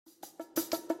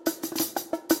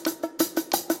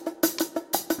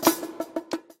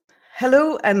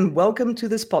Hello and welcome to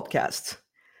this podcast.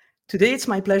 Today it's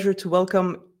my pleasure to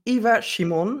welcome Eva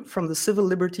Simon from the Civil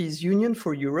Liberties Union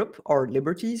for Europe, or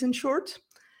Liberties in short.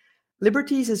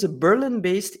 Liberties is a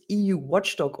Berlin-based EU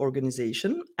watchdog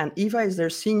organization, and Eva is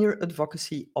their senior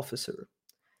advocacy officer.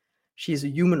 She is a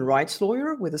human rights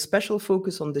lawyer with a special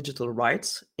focus on digital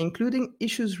rights, including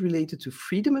issues related to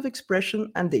freedom of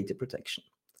expression and data protection.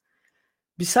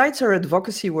 Besides her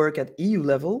advocacy work at EU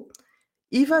level,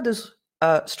 Eva does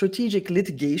strategic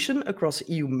litigation across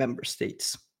EU member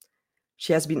states.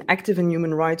 She has been active in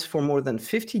human rights for more than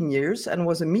 15 years and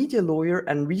was a media lawyer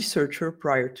and researcher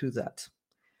prior to that.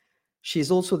 She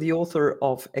is also the author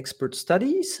of expert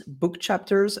studies, book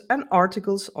chapters, and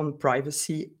articles on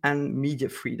privacy and media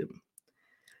freedom.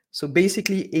 So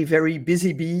basically a very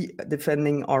busy bee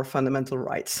defending our fundamental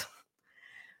rights.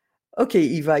 Okay,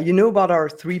 Eva, you know about our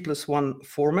 3+1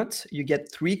 format. You get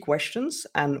 3 questions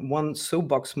and 1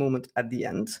 soapbox moment at the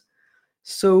end.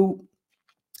 So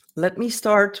let me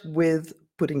start with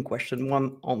putting question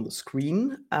 1 on the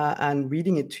screen and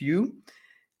reading it to you.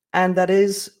 And that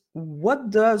is, what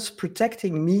does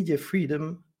protecting media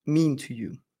freedom mean to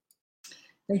you?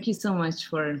 Thank you so much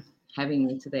for having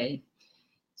me today.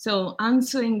 So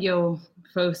answering your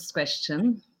first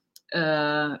question,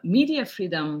 media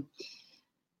freedom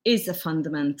is a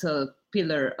fundamental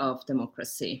pillar of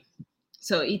democracy.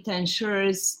 So it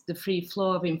ensures the free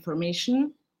flow of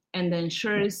information and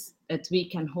ensures that we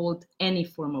can hold any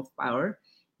form of power,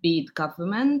 be it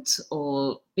government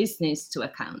or business, to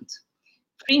account.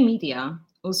 Free media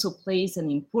also plays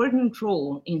an important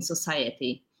role in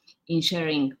society in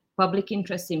sharing public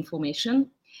interest information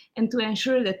and to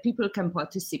ensure that people can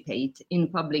participate in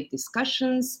public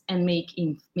discussions and make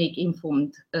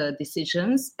informed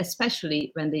decisions,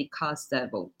 especially when they cast their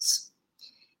votes.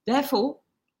 Therefore,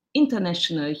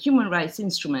 international human rights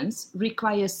instruments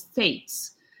require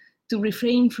states to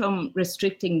refrain from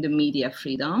restricting the media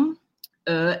freedom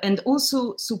and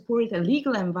also support a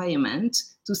legal environment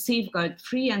to safeguard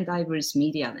free and diverse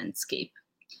media landscape.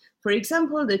 For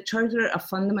example, the Charter of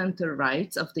Fundamental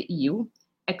Rights of the EU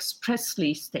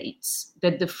expressly states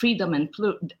that the freedom and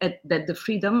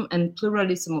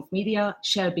pluralism of media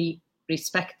shall be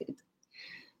respected.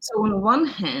 So on one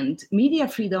hand, media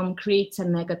freedom creates a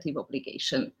negative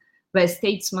obligation where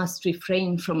states must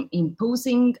refrain from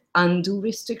imposing undue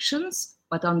restrictions,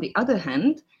 but on the other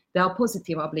hand, there are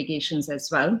positive obligations as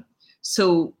well.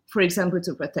 So, for example,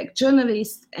 to protect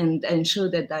journalists and ensure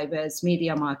that diverse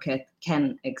media market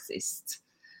can exist.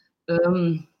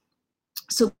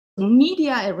 So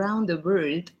media around the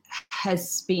world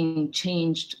has been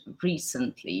changed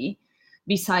recently.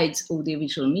 Besides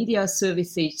audiovisual media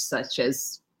services such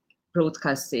as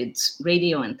broadcasted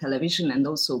radio and television and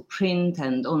also print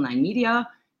and online media,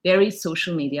 there is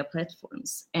social media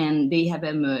platforms, and they have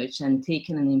emerged and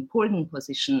taken an important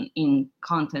position in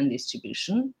content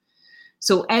distribution.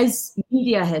 So as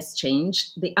media has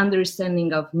changed, the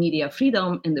understanding of media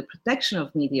freedom and the protection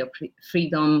of media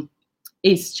freedom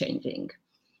is changing.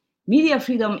 Media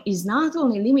freedom is not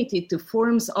only limited to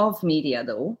forms of media,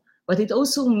 though, but it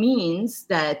also means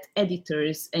that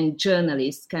editors and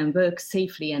journalists can work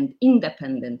safely and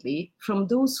independently from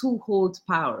those who hold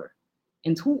power.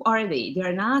 And who are they? They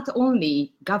are not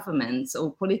only governments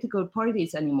or political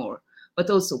parties anymore,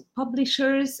 but also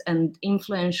publishers and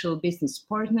influential business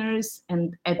partners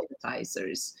and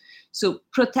advertisers. So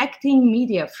protecting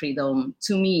media freedom,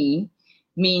 to me,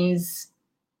 means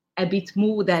a bit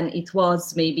more than it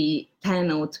was maybe 10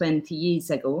 or 20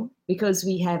 years ago, because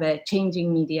we have a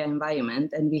changing media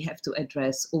environment and we have to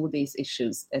address all these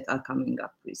issues that are coming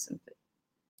up recently.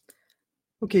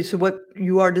 Okay, so what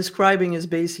you are describing is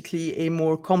basically a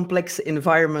more complex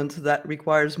environment that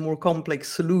requires more complex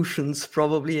solutions,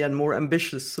 probably, and more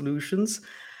ambitious solutions.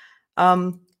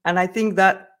 And I think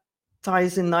that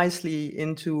ties in nicely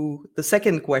into the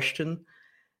second question,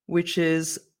 which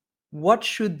is, what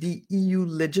should the EU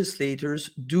legislators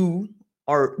do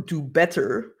or do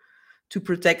better to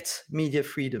protect media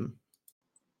freedom?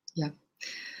 Yeah.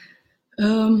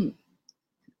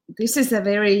 This is a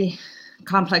very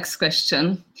complex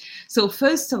question. So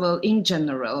first of all, in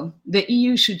general, the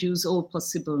EU should use all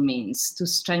possible means to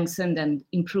strengthen and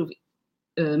improve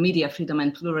media freedom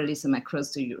and pluralism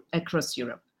across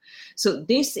Europe. So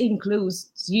this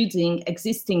includes using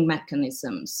existing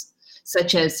mechanisms,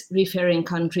 such as referring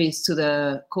countries to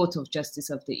the Court of Justice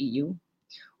of the EU,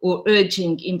 or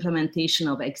urging implementation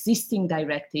of existing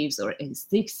directives or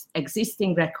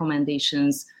existing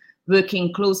recommendations,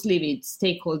 working closely with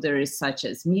stakeholders such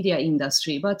as media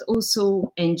industry, but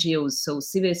also NGOs, so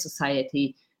civil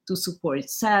society, to support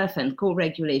self and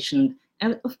co-regulation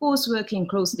and of course working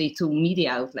closely to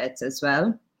media outlets as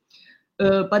well.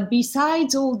 But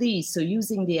besides all these, so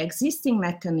using the existing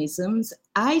mechanisms,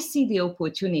 I see the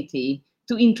opportunity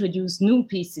to introduce new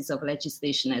pieces of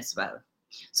legislation as well.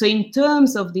 So in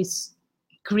terms of this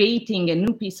creating a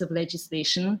new piece of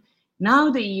legislation, now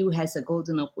the EU has a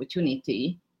golden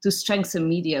opportunity to strengthen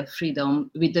media freedom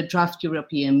with the draft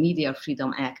European Media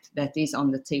Freedom Act that is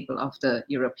on the table of the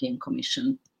European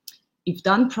Commission. If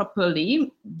done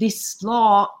properly, this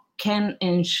law can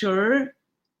ensure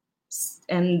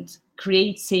and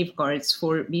create safeguards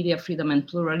for media freedom and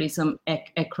pluralism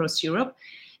across Europe,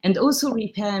 and also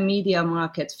repair media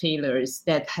market failures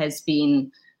that has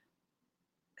been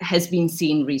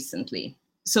seen recently.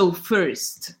 So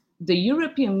first, the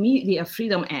European Media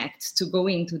Freedom Act, to go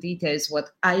into details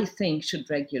what I think should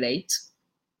regulate,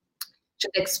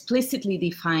 should explicitly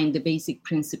define the basic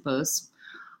principles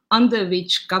under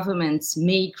which governments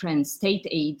may grant state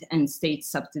aid and state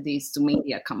subsidies to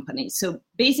media companies. So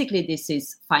basically this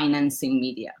is financing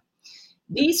media.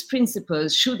 These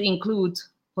principles should include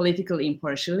political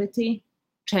impartiality,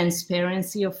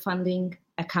 transparency of funding,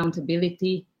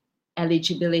 accountability,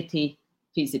 eligibility,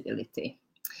 feasibility.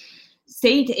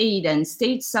 State aid and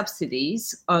state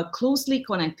subsidies are closely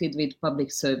connected with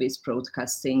public service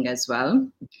broadcasting as well.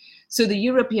 So the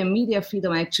European Media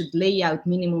Freedom Act should lay out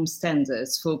minimum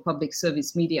standards for public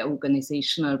service media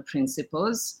organizational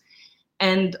principles,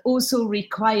 and also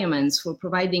requirements for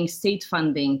providing state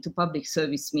funding to public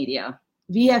service media.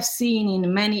 We have seen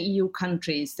in many EU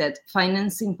countries that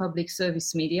financing public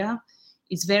service media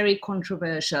is very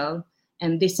controversial,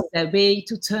 and this is a way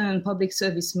to turn public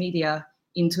service media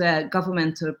into a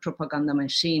governmental propaganda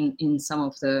machine in some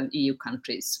of the EU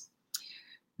countries.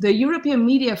 The European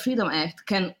Media Freedom Act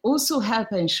can also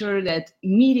help ensure that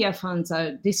media funds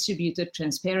are distributed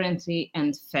transparently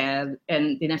and fair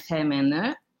and in a fair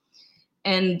manner.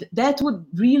 And that would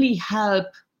really help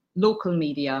local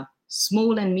media,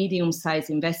 small and medium-sized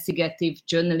investigative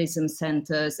journalism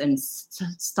centers and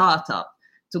startup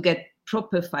to get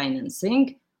proper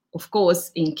financing, of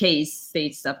course, in case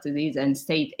state subsidies and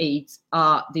state aid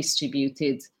are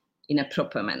distributed in a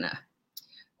proper manner.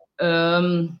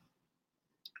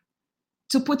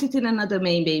 To put it in another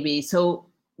way, maybe, so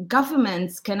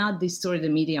governments cannot distort the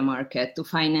media market to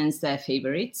finance their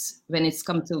favorites when it's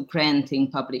come to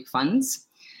granting public funds.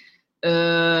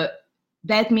 That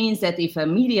means that if a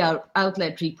media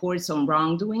outlet reports on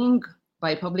wrongdoing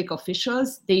by public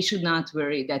officials, they should not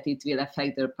worry that it will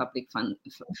affect their public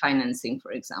financing,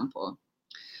 for example.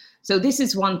 So this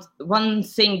is one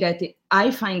thing that I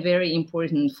find very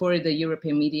important for the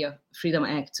European Media Freedom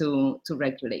Act to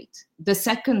regulate. The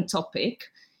second topic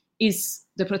is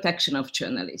the protection of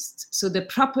journalists. So the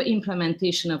proper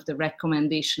implementation of the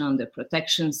recommendation on the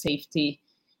protection, safety,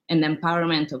 and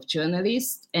empowerment of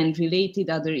journalists and related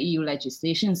other EU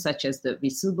legislation, such as the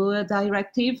Whistleblower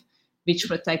Directive, which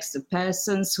protects the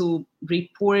persons who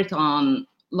report on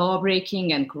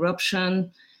lawbreaking and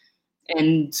corruption,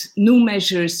 and new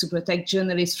measures to protect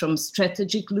journalists from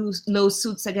strategic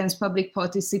lawsuits against public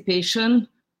participation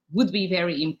would be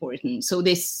very important. So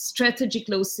this strategic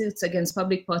lawsuits against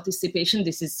public participation,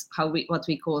 this is what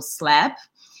we call SLAP,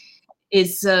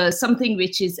 is something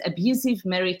which is abusive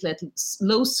merit-led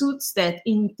lawsuits that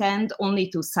intend only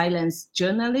to silence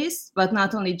journalists, but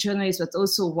not only journalists, but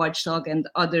also watchdog and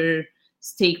other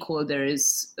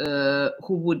stakeholders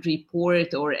who would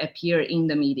report or appear in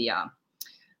the media.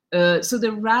 So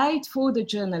the right for the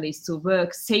journalists to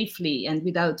work safely and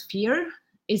without fear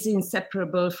is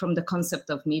inseparable from the concept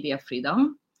of media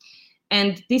freedom.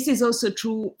 And this is also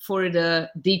true for the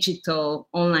digital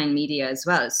online media as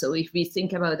well. So if we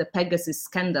think about the Pegasus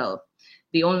scandal,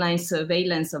 the online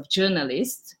surveillance of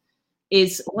journalists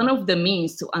is one of the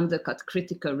means to undercut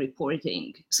critical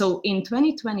reporting. So in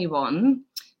 2021,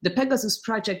 the Pegasus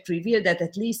project revealed that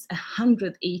at least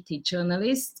 180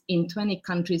 journalists in 20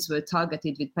 countries were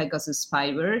targeted with Pegasus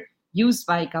spyware used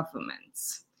by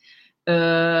governments.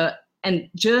 And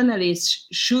journalists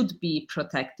should be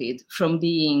protected from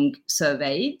being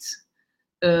surveyed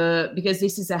because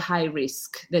this is a high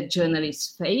risk that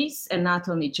journalists face, and not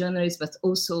only journalists, but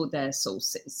also their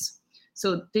sources.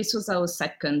 So this was our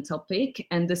second topic.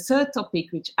 And the third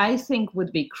topic, which I think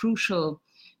would be crucial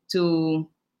to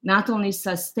not only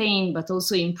sustain, but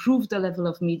also improve the level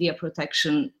of media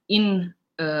protection in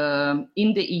the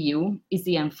EU, is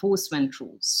the enforcement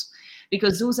rules,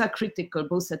 because those are critical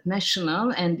both at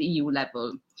national and EU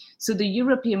level. So the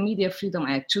European Media Freedom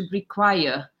Act should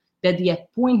require that the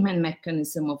appointment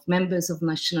mechanism of members of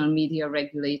national media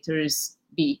regulators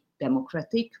be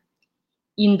democratic,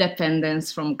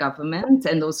 independence from government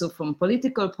and also from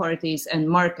political parties and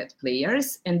market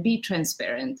players, and be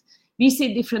transparent. We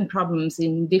see different problems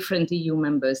in different EU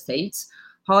member states.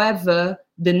 However,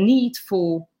 the need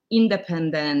for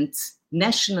independent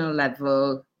national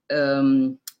level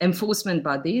enforcement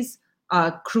bodies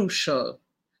are crucial,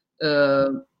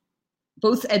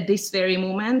 both at this very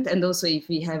moment and also if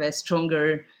we have a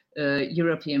stronger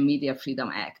European Media Freedom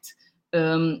Act.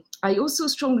 I also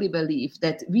strongly believe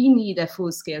that we need a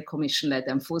full-scale Commission-led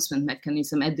enforcement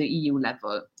mechanism at the EU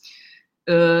level.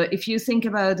 If you think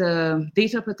about the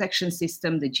data protection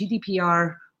system, the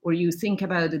GDPR, or you think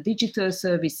about the Digital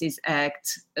Services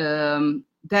Act,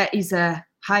 there is a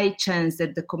high chance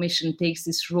that the Commission takes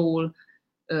this role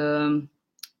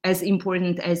as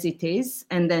important as it is,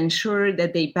 and ensure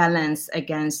that they balance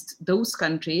against those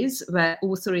countries where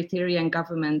authoritarian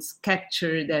governments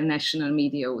capture their national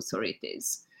media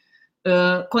authorities.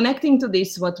 Connecting to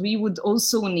this, what we would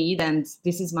also need, and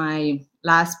this is my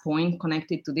last point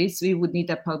connected to this, we would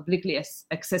need a publicly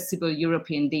accessible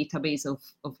European database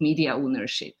of media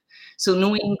ownership. So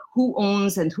knowing who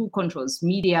owns and who controls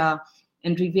media,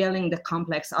 and revealing the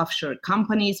complex offshore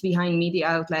companies behind media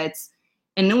outlets,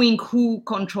 and knowing who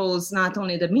controls not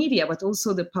only the media, but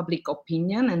also the public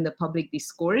opinion and the public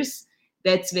discourse.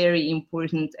 That's very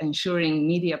important, ensuring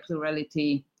media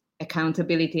plurality,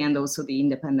 accountability, and also the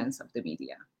independence of the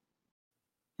media.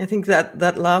 I think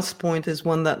that last point is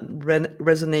one that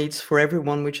resonates for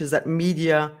everyone, which is that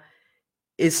media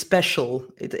is special.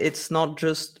 It's not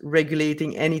just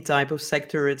regulating any type of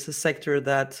sector. It's a sector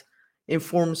that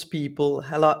informs people,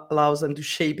 allows them to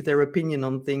shape their opinion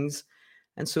on things.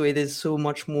 And so it is so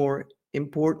much more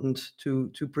important to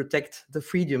protect the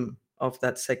freedom of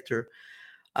that sector.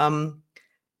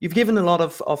 You've given a lot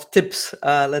of tips,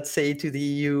 let's say, to the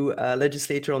EU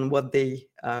legislator on what they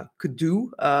could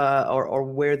do or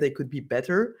where they could be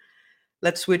better.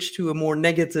 Let's switch to a more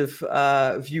negative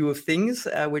view of things,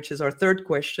 which is our third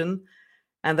question.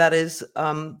 And that is,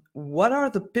 what are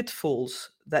the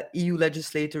pitfalls that EU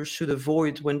legislators should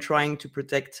avoid when trying to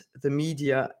protect the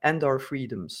media and our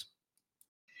freedoms?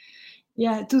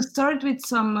 Yeah, to start with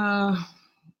some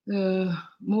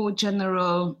more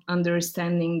general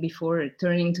understanding before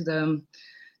turning to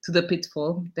the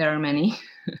pitfall. There are many.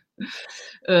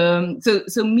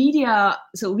 So media.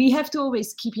 So we have to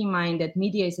always keep in mind that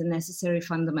media is a necessary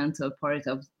fundamental part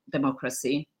of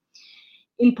democracy.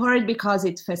 In part because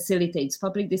it facilitates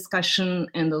public discussion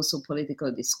and also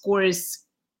political discourse.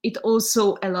 It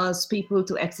also allows people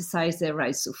to exercise their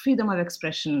rights to freedom of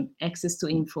expression, access to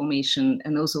information,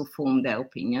 and also form their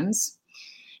opinions.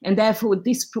 And therefore,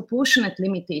 disproportionate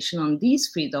limitation on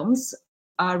these freedoms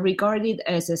are regarded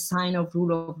as a sign of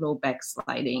rule of law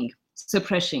backsliding,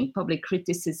 suppressing public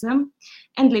criticism,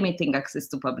 and limiting access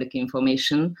to public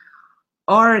information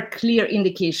are clear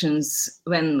indications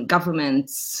when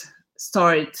governments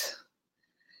start,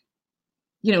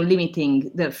 limiting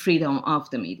the freedom of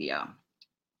the media.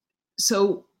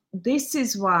 So this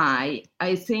is why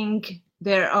I think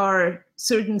there are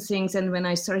certain things, and when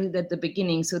I started at the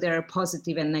beginning, so there are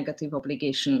positive and negative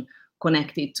obligations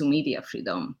connected to media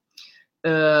freedom.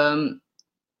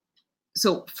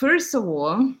 So first of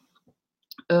all,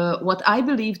 what I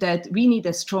believe that we need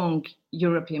a strong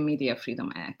European Media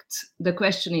Freedom Act. The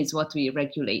question is what we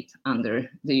regulate under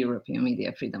the European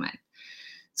Media Freedom Act.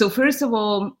 So first of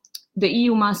all, the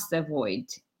EU must avoid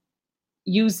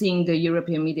using the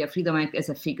European Media Freedom Act as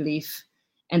a fig leaf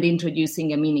and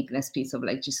introducing a meaningless piece of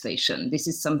legislation. This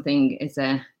is something is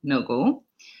a no-go.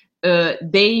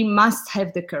 They must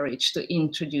have the courage to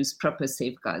introduce proper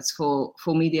safeguards for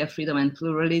media freedom and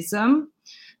pluralism,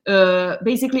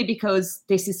 basically because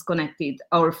this is connected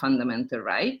our fundamental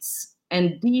rights,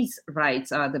 and these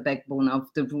rights are the backbone of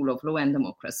the rule of law and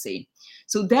democracy.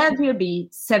 So there will be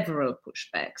several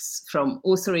pushbacks from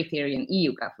authoritarian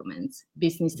EU governments,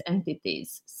 business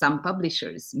entities, some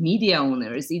publishers, media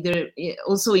owners, either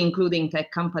also including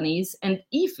tech companies, and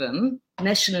even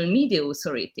national media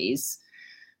authorities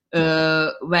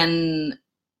when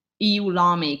EU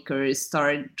lawmakers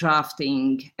start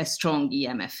drafting a strong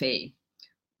EMFA.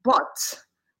 But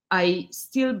I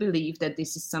still believe that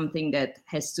this is something that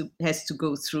has to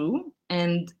go through,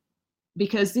 and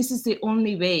because this is the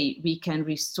only way we can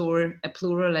restore a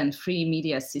plural and free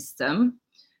media system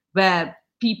where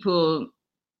people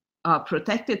are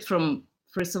protected from,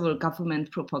 first of all,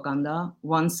 government propaganda,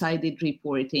 one-sided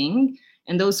reporting,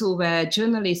 and also where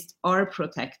journalists are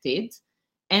protected,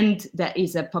 and there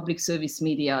is a public service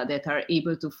media that are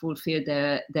able to fulfill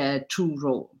their true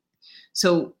role.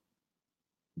 So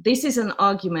this is an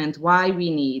argument why we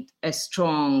need a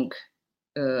strong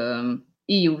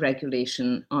EU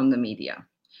regulation on the media.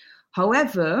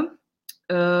 However,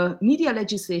 media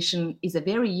legislation is a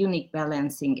very unique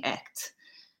balancing act,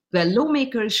 where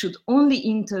lawmakers should only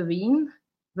intervene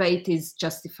where it is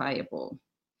justifiable.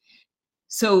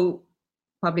 So,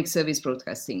 public service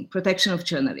broadcasting, protection of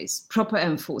journalists, proper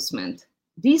enforcement,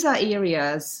 these are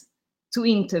areas to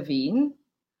intervene,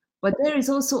 but there is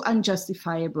also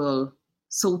unjustifiable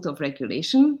sort of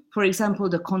regulation. For example,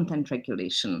 the content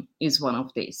regulation is one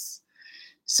of these.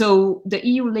 So the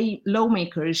EU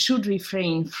lawmakers should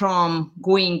refrain from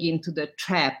going into the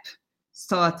trap,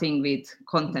 starting with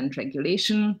content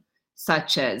regulation,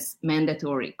 such as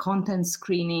mandatory content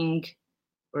screening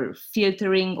or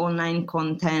filtering online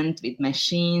content with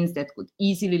machines that could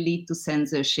easily lead to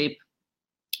censorship.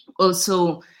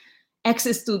 Also,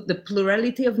 access to the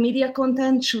plurality of media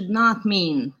content should not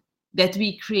mean that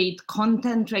we create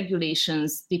content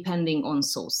regulations depending on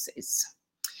sources.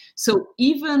 So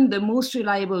even the most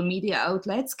reliable media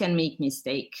outlets can make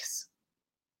mistakes,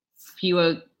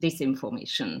 fuel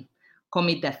disinformation,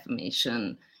 commit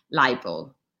defamation,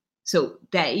 libel. So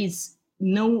there is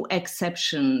no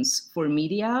exceptions for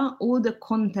media. All the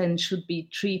content should be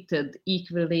treated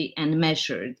equally and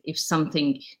measured if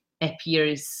something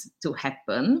appears to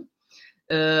happen.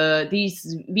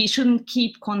 We shouldn't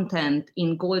keep content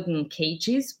in golden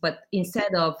cages, but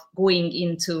instead of going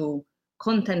into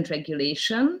content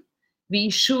regulation, we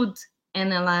should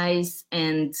analyze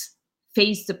and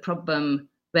face the problem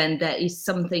when there is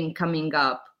something coming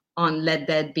up on, let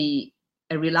that be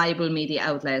a reliable media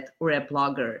outlet or a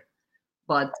blogger.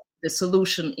 But the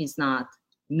solution is not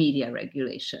media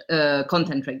regulation,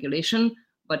 content regulation,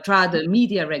 but rather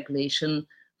media regulation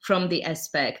from the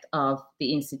aspect of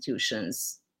the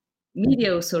institutions,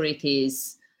 media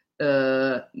authorities,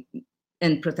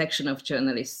 and protection of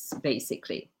journalists,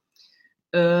 basically.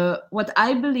 What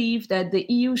I believe that the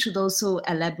EU should also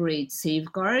elaborate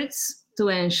safeguards to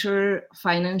ensure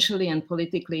financially and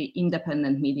politically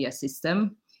independent media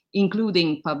system,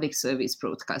 including public service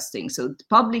broadcasting. So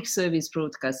public service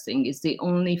broadcasting is the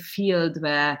only field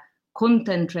where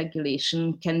content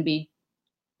regulation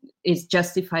is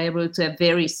justifiable to a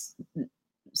very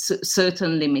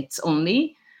certain limits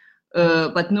only,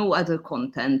 but no other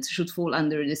content should fall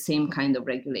under the same kind of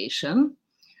regulation.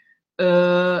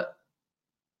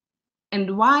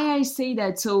 And why I say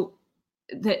that, so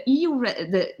the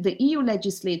EU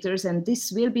legislators, and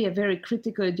this will be a very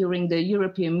critical during the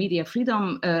European Media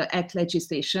Freedom Act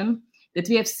legislation, that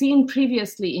we have seen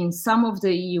previously in some of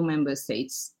the EU member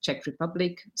states, Czech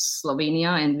Republic,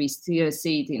 Slovenia, and we still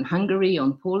see it in Hungary,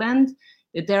 on Poland,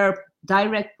 that there are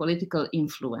direct political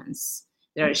influence.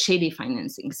 There are shady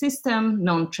financing system,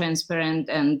 non-transparent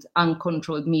and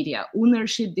uncontrolled media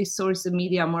ownership distorts the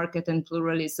media market and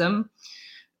pluralism.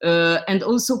 And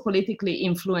also politically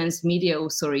influenced media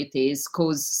authorities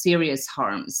cause serious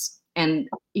harms. And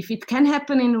if it can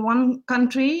happen in one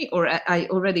country, or I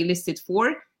already listed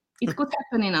 4, it could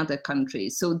happen in other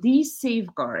countries. So these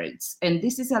safeguards, and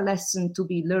this is a lesson to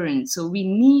be learned. So we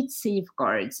need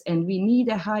safeguards and we need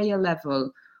a higher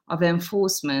level of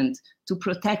enforcement to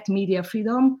protect media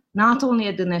freedom, not only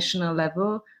at the national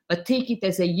level, but take it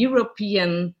as a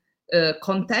European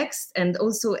context and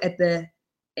also at the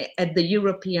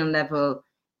European level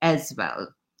as well.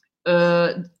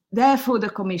 Therefore,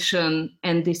 the Commission,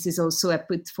 and this is also a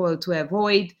pitfall to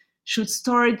avoid, should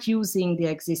start using the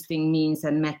existing means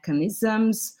and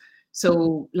mechanisms.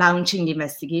 So launching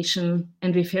investigation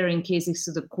and referring cases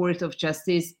to the Court of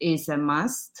Justice is a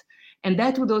must. And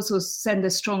that would also send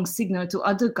a strong signal to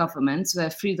other governments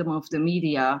where freedom of the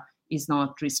media is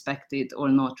not respected or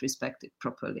not respected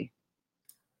properly.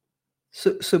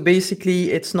 So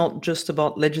basically, it's not just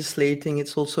about legislating,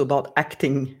 it's also about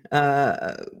acting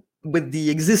with the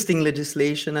existing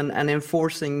legislation and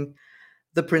enforcing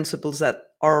the principles that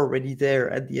are already there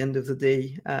at the end of the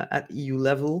day at EU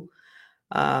level,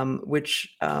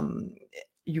 which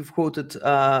you've quoted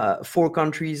 4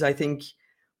 countries. I think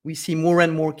we see more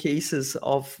and more cases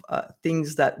of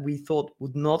things that we thought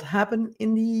would not happen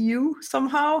in the EU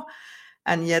somehow,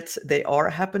 and yet they are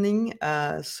happening.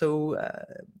 So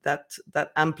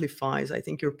that amplifies, I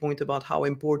think, your point about how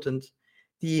important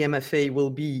the EMFA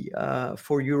will be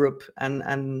for Europe,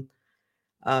 and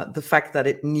the fact that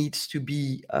it needs to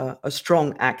be a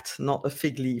strong act, not a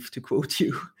fig leaf, to quote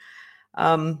you.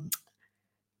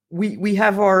 We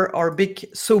have our big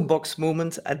soapbox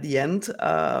moment at the end,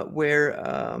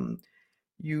 where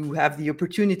you have the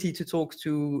opportunity to talk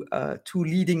to 2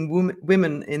 leading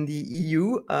women in the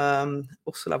EU,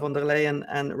 Ursula von der Leyen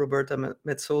and Roberta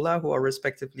Metsola, who are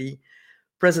respectively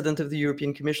President of the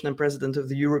European Commission and President of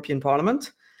the European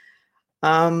Parliament.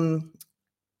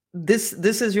 this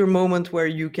is your moment where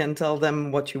you can tell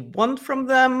them what you want from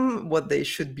them, what they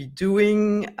should be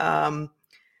doing.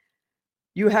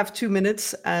 You have 2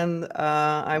 minutes, and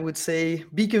I would say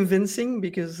be convincing,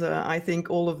 because I think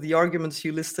all of the arguments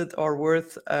you listed are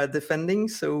worth defending.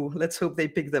 So let's hope they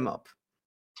pick them up.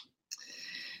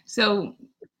 So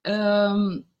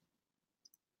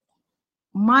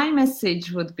my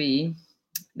message would be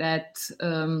that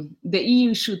the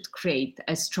EU should create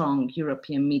a strong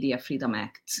European Media Freedom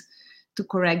Act to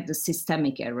correct the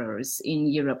systemic errors in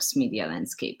Europe's media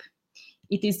landscape.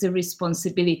 It is the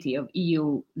responsibility of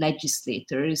EU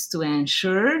legislators to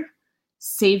ensure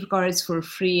safeguards for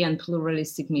free and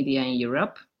pluralistic media in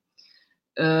Europe.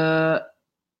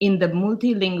 In the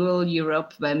multilingual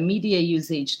Europe, where media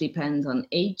usage depends on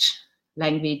age,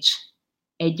 language,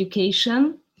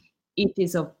 education, it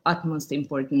is of utmost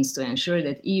importance to ensure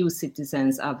that EU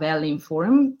citizens are well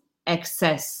informed,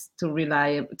 access to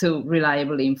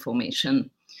reliable information.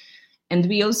 And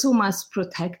we also must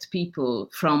protect people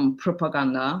from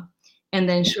propaganda and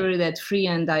ensure that free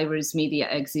and diverse media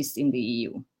exist in the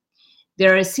EU.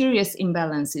 There are serious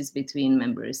imbalances between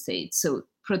member states. So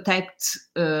protect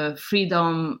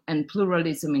freedom and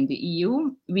pluralism in the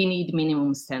EU, we need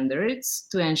minimum standards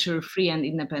to ensure free and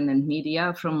independent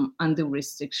media from undue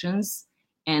restrictions,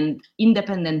 and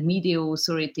independent media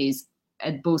authorities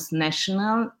at both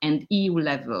national and EU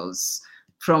levels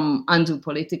from undue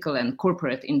political and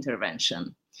corporate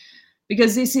intervention.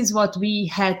 Because this is what we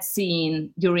had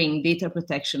seen during data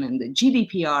protection and the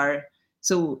GDPR.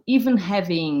 So even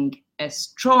having a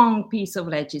strong piece of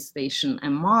legislation, a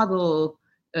model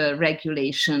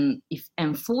regulation, if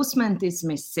enforcement is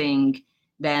missing,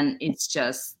 then it's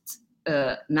just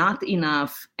not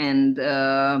enough, and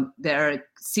there are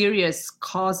serious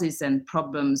causes and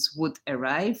problems would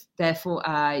arrive. Therefore,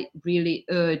 I really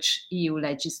urge EU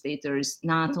legislators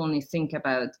not only think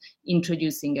about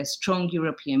introducing a strong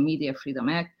European Media Freedom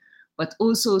Act, but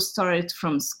also start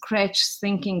from scratch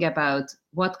thinking about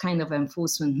what kind of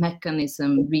enforcement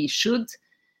mechanism we should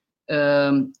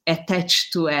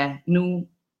attach to a new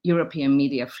European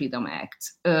Media Freedom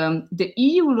Act. The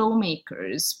EU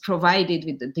lawmakers provided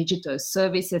with the Digital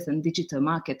Services and Digital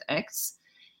Market Acts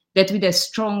that with a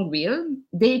strong will,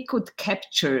 they could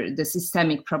capture the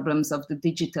systemic problems of the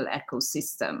digital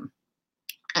ecosystem.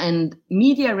 And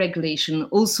media regulation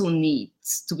also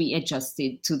needs to be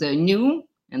adjusted to the new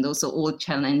and also old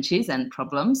challenges and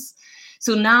problems.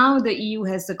 So now the EU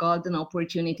has the golden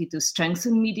opportunity to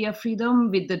strengthen media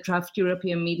freedom with the draft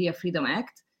European Media Freedom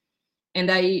Act. And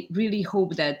I really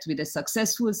hope that with a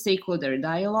successful stakeholder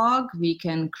dialogue, we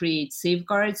can create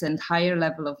safeguards and higher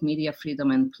level of media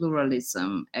freedom and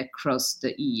pluralism across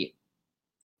the EU.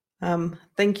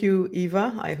 Thank you,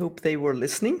 Eva. I hope they were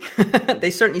listening.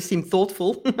 They certainly seemed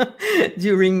thoughtful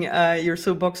during your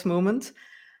soapbox moment.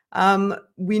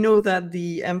 We know that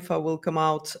the EMFA will come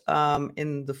out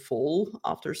in the fall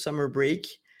after summer break.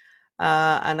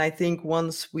 And I think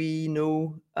once we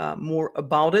know more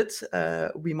about it,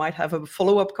 we might have a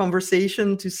follow-up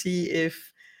conversation to see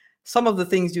if some of the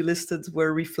things you listed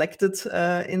were reflected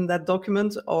in that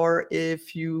document, or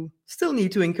if you still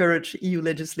need to encourage EU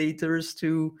legislators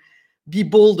to be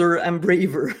bolder and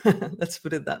braver. Let's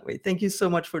put it that way. Thank you so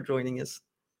much for joining us.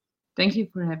 Thank you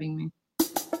for having me.